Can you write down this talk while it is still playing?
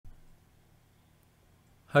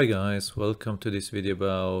Hi guys, welcome to this video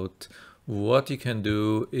about what you can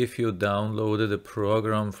do if you downloaded a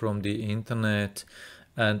program from the internet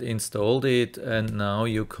and installed it and now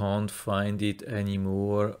you can't find it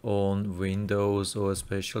anymore on Windows or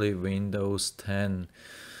especially Windows 10.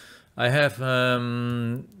 I have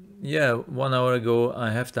 1 hour ago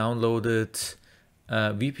I have downloaded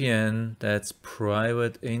VPN, that's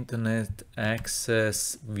Private Internet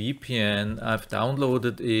Access VPN. I've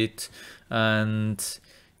downloaded it and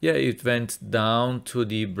yeah, it went down to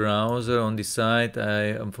the browser on the site.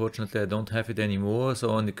 Unfortunately I don't have it anymore.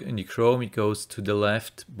 So in the Chrome it goes to the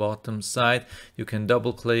left bottom side. You can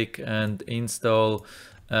double click and install,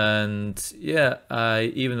 and yeah,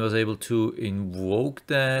 I even was able to invoke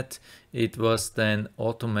that. It was then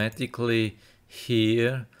automatically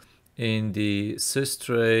here in the sys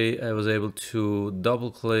tray. I was able to double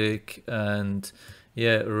click and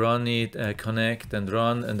yeah, run it, connect and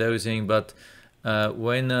run and everything, but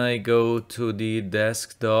when I go to the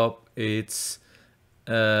desktop, it's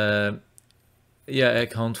yeah, I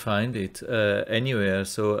can't find it anywhere.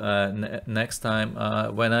 So next time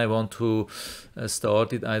when I want to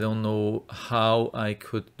start it, I don't know how I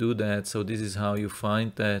could do that. So this is how you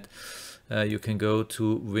find that. You can go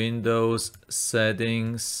to Windows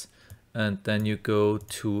settings and then you go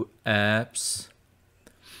to apps,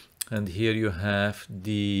 and here you have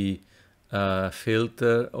the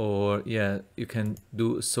filter, or yeah, you can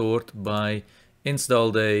do sort by install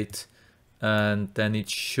date, and then it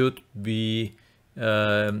should be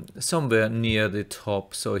somewhere near the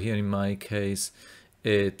top. So here in my case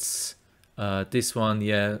it's this one,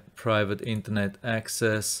 yeah, Private Internet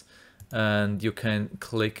Access, and you can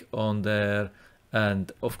click on there.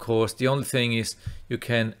 And of course the only thing is you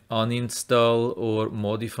can uninstall or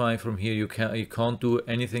modify from here. You can't do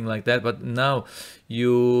anything like that, but now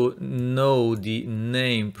you know the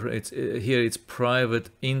name. It's here, it's Private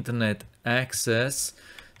Internet Access.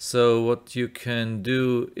 So what you can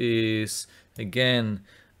do is again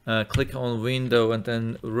click on Window and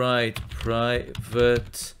then write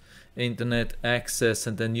Private Internet Access,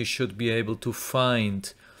 and then you should be able to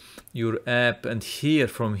find your app. And here,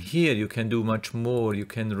 from here, you can do much more. You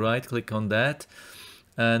can right click on that,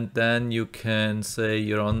 and then you can say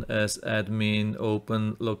you're on as admin,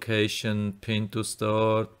 open location, pin to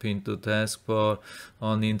start, pin to taskbar,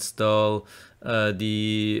 uninstall.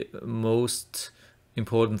 The most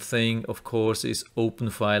important thing, of course, is open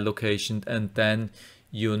file location, and then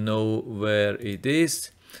you know where it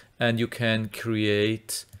is, and you can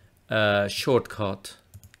create a shortcut.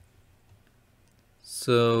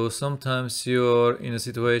 So sometimes you're in a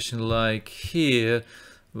situation like here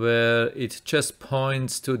where it just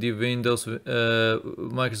points to the Windows,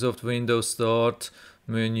 Microsoft Windows Start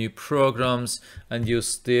menu programs, and you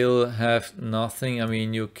still have nothing. I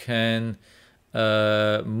mean, you can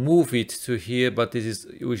move it to here, but this is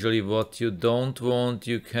usually what you don't want.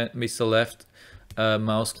 You can't miss a left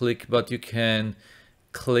mouse click, but you can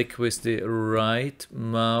click with the right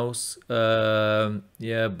mouse button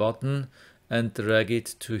and drag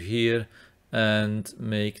it to here and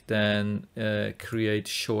make then create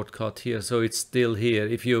shortcut here. So it's still here.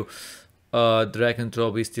 If you drag and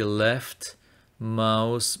drop with the left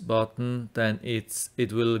mouse button, then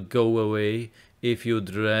it will go away. If you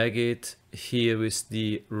drag it here with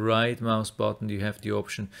the right mouse button, you have the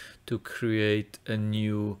option to create a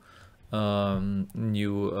new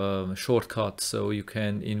shortcut, so you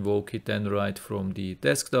can invoke it then right from the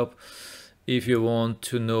desktop. If you want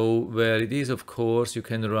to know where it is, of course, you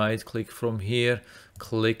can right click from here,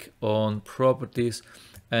 click on properties,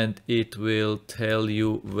 and it will tell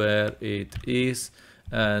you where it is.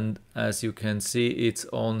 And as you can see, it's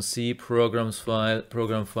on C program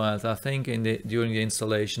files. I think during the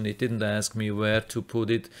installation it didn't ask me where to put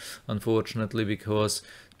it, unfortunately, because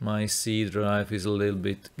my C drive is a little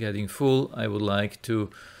bit getting full. I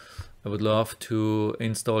would love to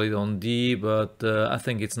install it on D, but I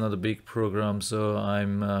think it's not a big program, so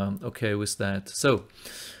I'm okay with that. So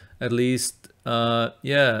at least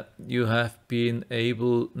yeah, you have been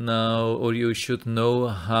able now, or you should know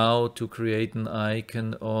how to create an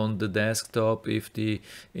icon on the desktop. If the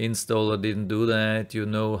installer didn't do that, you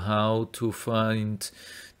know how to find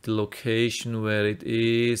the location where it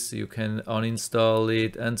is. You can uninstall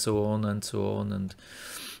it, and so on and so on. And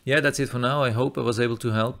yeah, that's it for now. I hope I was able to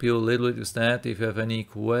help you a little bit with that. If you have any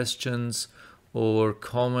questions or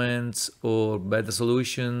comments or better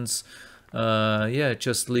solutions, yeah,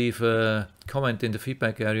 just leave a comment in the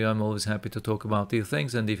feedback area. I'm always happy to talk about these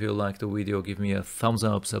things. And if you like the video, give me a thumbs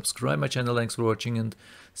up, subscribe my channel. Thanks for watching, and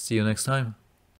see you next time.